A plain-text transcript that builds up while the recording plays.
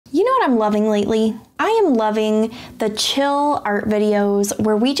what I'm loving lately? I am loving the chill art videos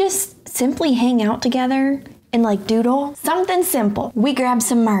where we just simply hang out together and like doodle. Something simple. We grab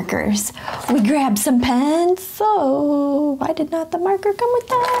some markers. We grab some pens. Oh, why did not the marker come with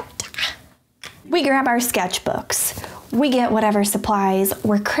that? We grab our sketchbooks. We get whatever supplies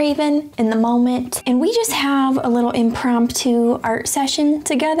we're craving in the moment, and we just have a little impromptu art session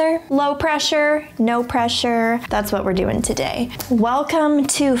together. Low pressure, no pressure. That's what we're doing today. Welcome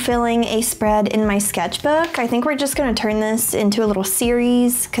to filling a spread in my sketchbook. I think we're just gonna turn this into a little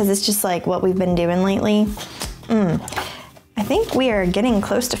series because it's just like what we've been doing lately. I think we are getting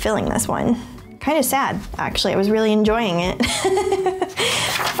close to filling this one. Kind of sad, actually. I was really enjoying it.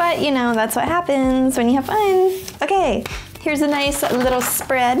 But you know, that's what happens when you have fun. Okay, here's a nice little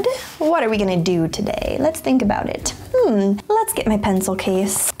spread. What are we gonna do today? Let's think about it. Let's get my pencil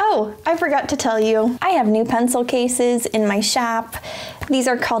case. Oh, I forgot to tell you, I have new pencil cases in my shop. These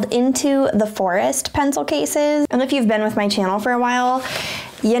are called Into the Forest pencil cases. And if you've been with my channel for a while,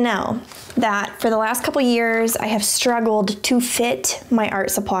 you know that for the last couple years, I have struggled to fit my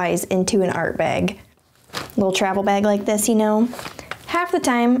art supplies into an art bag. Little travel bag like this, you know? Half the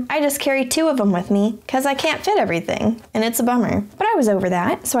time, I just carry 2 of them with me because I can't fit everything, and it's a bummer. But I was over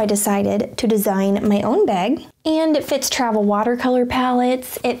that, so I decided to design my own bag. And it fits travel watercolor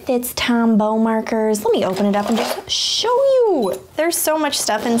palettes, it fits Tombow markers. Let me open it up and just show you. There's so much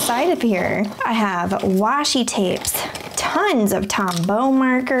stuff inside of here. I have washi tapes, tons of Tombow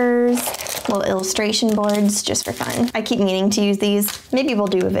markers, little illustration boards just for fun. I keep meaning to use these. Maybe we'll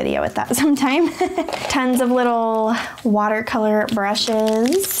do a video with that sometime. Tons of little watercolor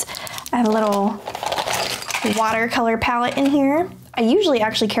brushes. I have a little watercolor palette in here. I usually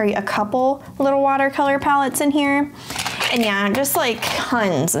actually carry a couple little watercolor palettes in here. And yeah, just like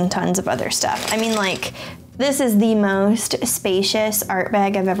tons and tons of other stuff. I mean, like, this is the most spacious art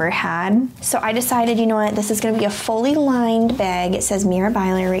bag I've ever had. So I decided, you know what, this is gonna be a fully lined bag. It says Mira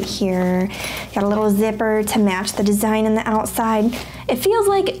Byler right here. Got a little zipper to match the design on the outside. It feels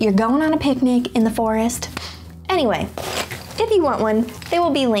like you're going on a picnic in the forest. Anyway, if you want one, they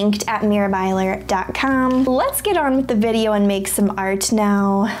will be linked at mirabyler.com. Let's get on with the video and make some art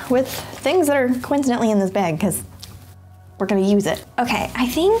now with things that are coincidentally in this bag because we're gonna use it. Okay, I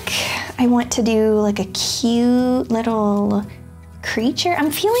think I want to do like a cute little creature.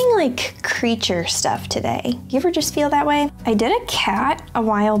 I'm feeling like creature stuff today. You ever just feel that way? I did a cat a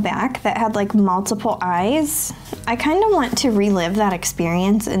while back that had like multiple eyes. I kind of want to relive that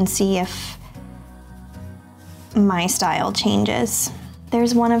experience and see if my style changes.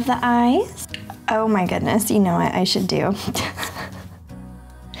 There's one of the eyes. Oh my goodness, you know what I should do?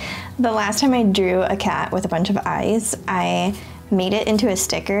 The last time I drew a cat with a bunch of eyes, I made it into a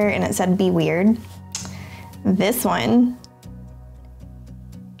sticker and it said, "Be weird." This one,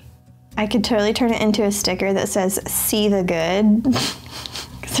 I could totally turn it into a sticker that says, "See the good."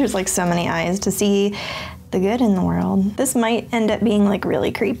 Because there's like so many eyes to see the good in the world. This might end up being like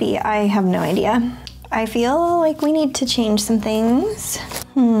really creepy. I have no idea. I feel like we need to change some things.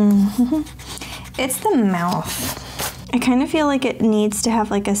 It's the mouth. I kind of feel like it needs to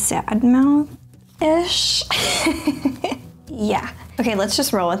have like a sad mouth-ish. Yeah. Okay, let's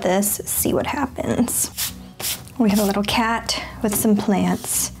just roll with this, see what happens. We have a little cat with some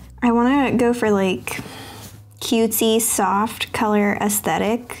plants. I want to go for like cutesy, soft color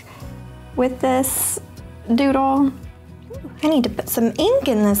aesthetic with this doodle. I need to put some ink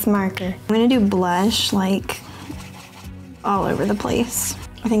in this marker. I'm gonna do blush like all over the place.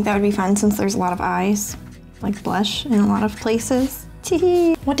 I think that would be fun since there's a lot of eyes, like blush in a lot of places.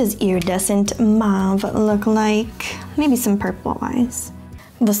 What does iridescent mauve look like? Maybe some purple eyes.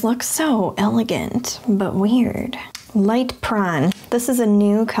 This looks so elegant, but weird. Light prawn. This is a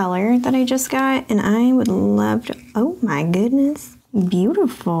new color that I just got and I would love to, oh my goodness,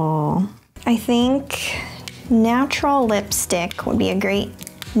 beautiful. I think natural lipstick would be a great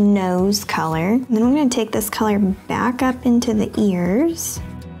nose color. Then I'm gonna take this color back up into the ears.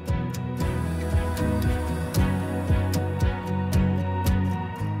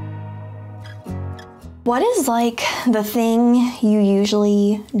 What is like the thing you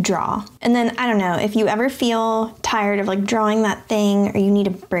usually draw? And then I don't know, if you ever feel tired of like drawing that thing or you need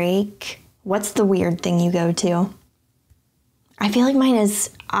a break, what's the weird thing you go to? I feel like mine is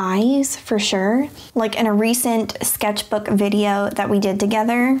eyes for sure. Like in a recent sketchbook video that we did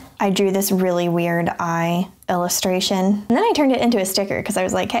together, I drew this really weird eye illustration. And then I turned it into a sticker because I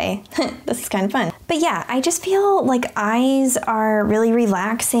was like, hey, this is kind of fun. But yeah, I just feel like eyes are really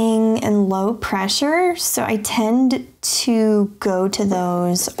relaxing and low pressure. So I tend to go to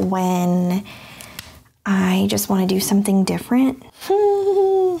those when I just want to do something different.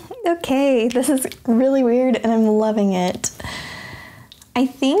 Okay, this is really weird and I'm loving it. I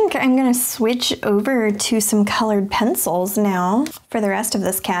think I'm gonna switch over to some colored pencils now for the rest of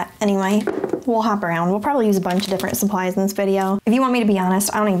this cat. Anyway, we'll hop around. We'll probably use a bunch of different supplies in this video. If you want me to be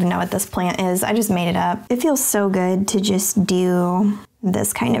honest, I don't even know what this plant is. I just made it up. It feels so good to just do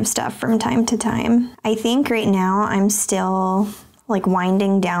this kind of stuff from time to time. I think right now I'm still like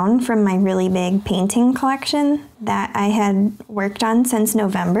winding down from my really big painting collection that I had worked on since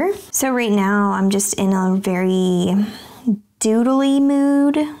November. So right now I'm just in a very doodly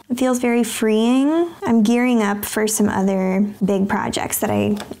mood. It feels very freeing. I'm gearing up for some other big projects that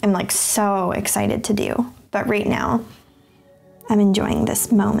I am like so excited to do. But right now, I'm enjoying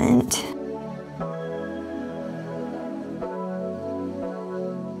this moment.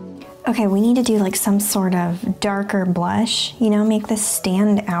 Okay, we need to do like some sort of darker blush, you know, make this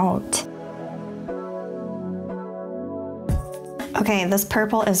stand out. Okay, this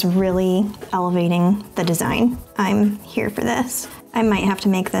purple is really elevating the design. I'm here for this. I might have to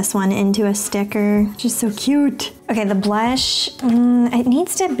make this one into a sticker. Just so cute. Okay, the blush, it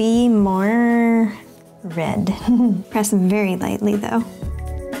needs to be more red. Press very lightly though.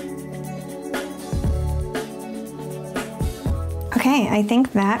 Okay, I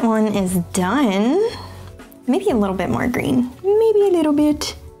think that one is done. Maybe a little bit more green. Maybe a little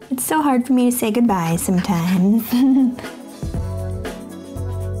bit. It's so hard for me to say goodbye sometimes.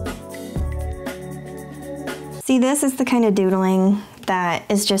 See, this is the kind of doodling that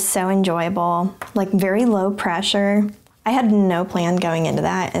is just so enjoyable, like very low pressure. I had no plan going into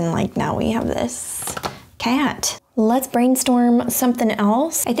that, and like now we have this cat. Let's brainstorm something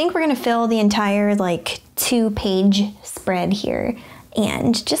else. I think we're gonna fill the entire like 2-page spread here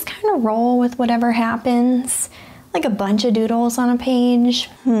and just kind of roll with whatever happens. Like a bunch of doodles on a page.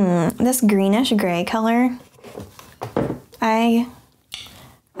 This greenish gray color, I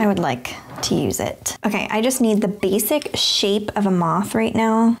would like to use it. Okay, I just need the basic shape of a moth right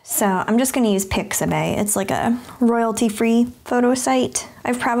now. So I'm just gonna use Pixabay. It's like a royalty-free photo site.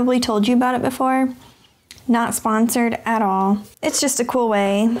 I've probably told you about it before. Not sponsored at all. It's just a cool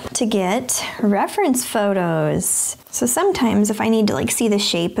way to get reference photos. So sometimes if I need to like see the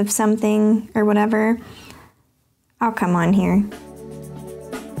shape of something or whatever, I'll come on here.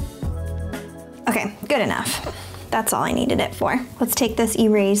 Okay, good enough. That's all I needed it for. Let's take this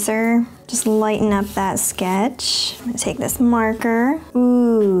eraser, just lighten up that sketch. I'm gonna take this marker.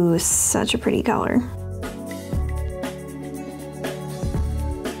 Ooh, such a pretty color.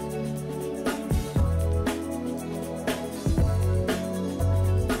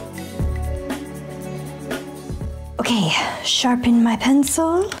 Okay, sharpen my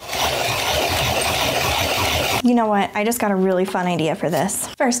pencil. You know what? I just got a really fun idea for this.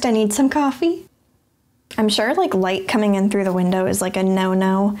 First, I need some coffee. I'm sure like light coming in through the window is like a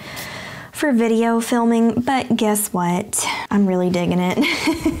no-no for video filming, but guess what? I'm really digging it.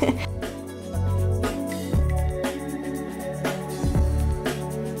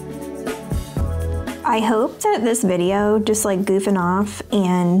 I hope that this video, just like goofing off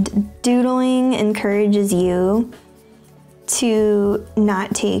and doodling, encourages you to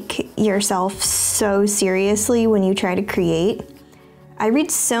not take yourself so seriously when you try to create. I read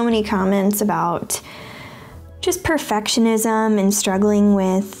so many comments about just perfectionism and struggling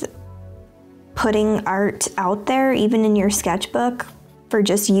with putting art out there, even in your sketchbook, for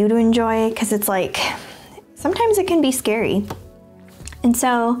just you to enjoy, because it's like, sometimes it can be scary. And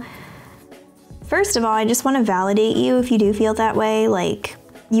so, first of all, I just want to validate you if you do feel that way, like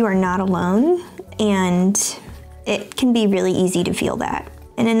you are not alone, and it can be really easy to feel that.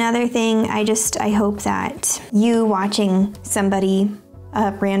 And another thing, I hope that you watching somebody,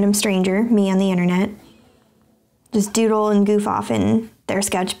 a random stranger, me on the internet, just doodle and goof off in their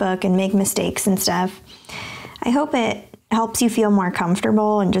sketchbook and make mistakes and stuff. I hope it helps you feel more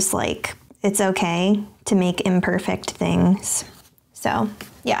comfortable and just like, it's okay to make imperfect things. So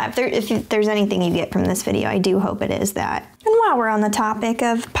yeah, if there's anything you get from this video, I do hope it is that. And while we're on the topic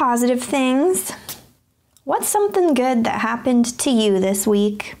of positive things, what's something good that happened to you this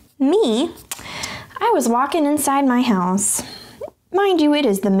week? Me? I was walking inside my house. Mind you, it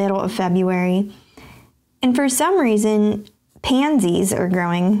is the middle of February. And for some reason, pansies are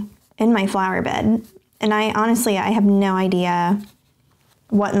growing in my flower bed. And honestly, I have no idea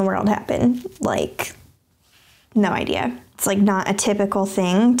what in the world happened. Like, no idea. It's like not a typical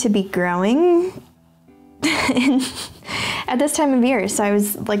thing to be growing at this time of year. So I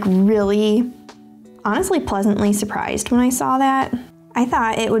was like really, honestly, pleasantly surprised when I saw that. I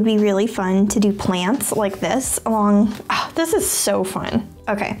thought it would be really fun to do plants like this along. Oh, this is so fun.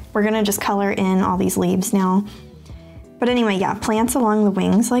 Okay, we're gonna just color in all these leaves now. But anyway, yeah, plants along the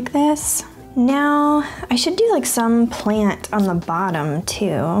wings like this. Now, I should do like some plant on the bottom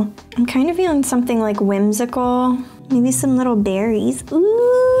too. I'm kind of feeling something like whimsical. Maybe some little berries.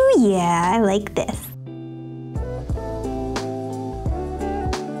 Ooh, yeah, I like this.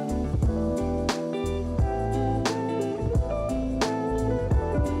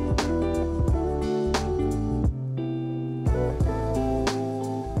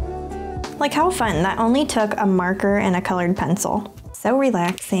 Like how fun, that only took a marker and a colored pencil. So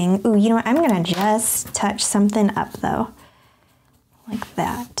relaxing. Ooh, you know what, I'm gonna just touch something up though. Like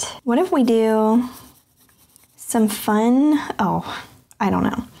that. What if we do some fun, oh, I don't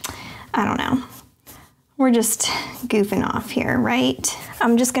know. We're just goofing off here, right?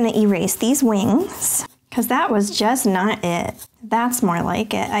 I'm just gonna erase these wings because that was just not it. That's more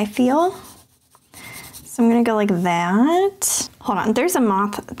like it, I feel. So I'm gonna go like that. Hold on, there's a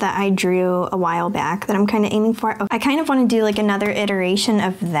moth that I drew a while back that I'm kind of aiming for. I kind of want to do like another iteration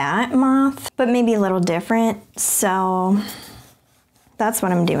of that moth, but maybe a little different. So that's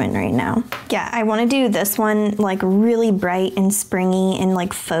what I'm doing right now. Yeah, I want to do this one like really bright and springy and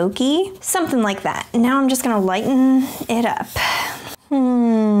like folky, something like that. Now I'm just gonna lighten it up.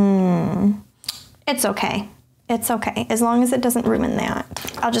 It's okay. It's okay, as long as it doesn't ruin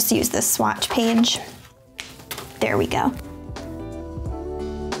that. I'll just use this swatch page. There we go.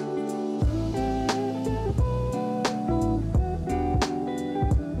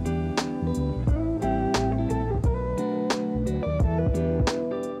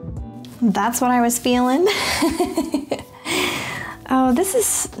 That's what I was feeling. Oh, this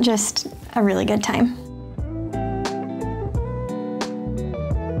is just a really good time.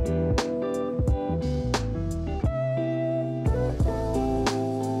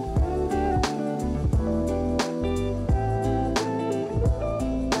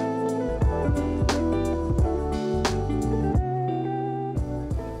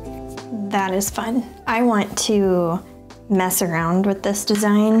 That is fun. I want to mess around with this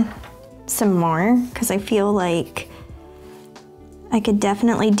design some more because I feel like I could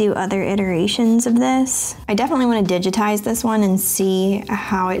definitely do other iterations of this. I definitely want to digitize this one and see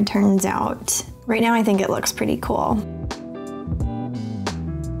how it turns out. Right now I think it looks pretty cool.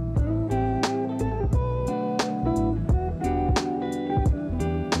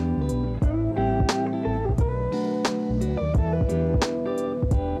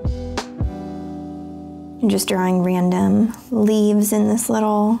 I'm just drawing random leaves in this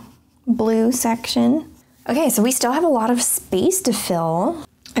little blue section. Okay, so we still have a lot of space to fill.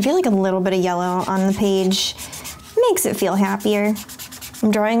 I feel like a little bit of yellow on the page makes it feel happier.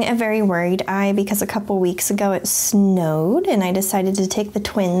 I'm drawing a very worried eye because a couple weeks ago it snowed and I decided to take the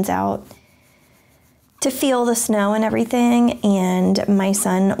twins out to feel the snow and everything, and my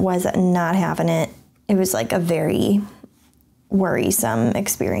son was not having it. It was like a very worrisome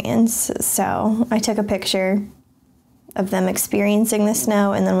experience. So I took a picture of them experiencing the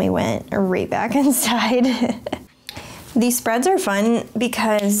snow and then we went right back inside. These spreads are fun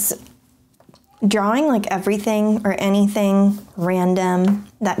because drawing like everything or anything random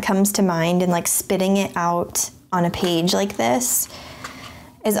that comes to mind and like spitting it out on a page like this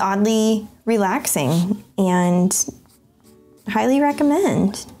is oddly relaxing and highly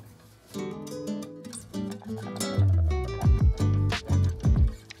recommend.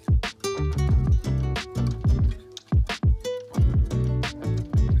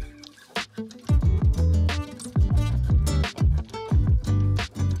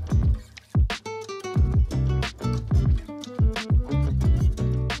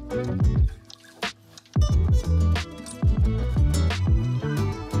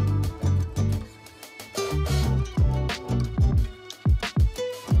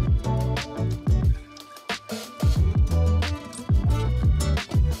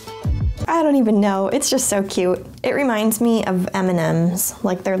 I don't even know, it's just so cute. It reminds me of M&Ms,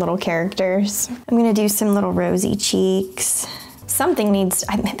 like their little characters. I'm gonna do some little rosy cheeks. Something needs,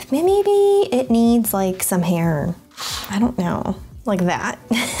 maybe it needs like some hair. I don't know, like that.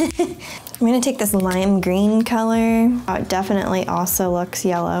 I'm gonna take this lime green color. Oh, it definitely also looks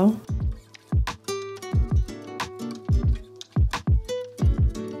yellow.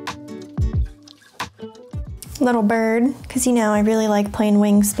 Little bird, because you know I really like playing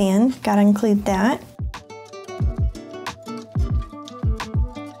wingspan. Gotta include that.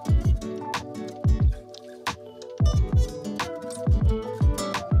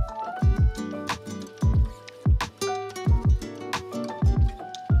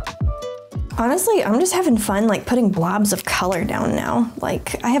 Honestly, I'm just having fun like putting blobs of color down now.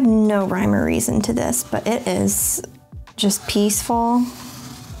 Like I have no rhyme or reason to this, but it is just peaceful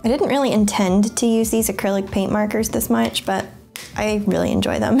I didn't really intend to use these acrylic paint markers this much, but I really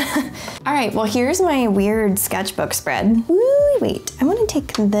enjoy them. All right, well, here's my weird sketchbook spread. Ooh, wait, I wanna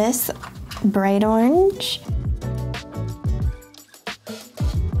take this bright orange.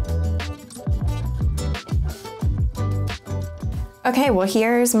 Okay, well,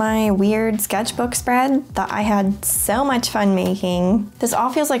 here's my weird sketchbook spread that I had so much fun making. This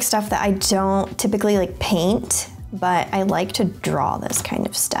all feels like stuff that I don't typically like paint, but I like to draw this kind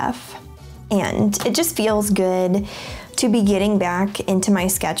of stuff. And it just feels good to be getting back into my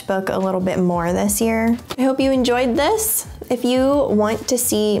sketchbook a little bit more this year. I hope you enjoyed this. If you want to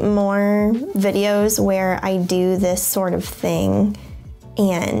see more videos where I do this sort of thing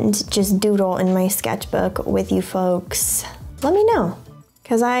and just doodle in my sketchbook with you folks, let me know,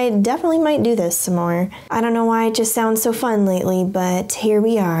 because I definitely might do this some more. I don't know why it just sounds so fun lately, but here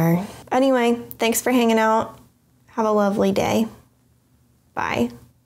we are. Anyway, thanks for hanging out. Have a lovely day. Bye.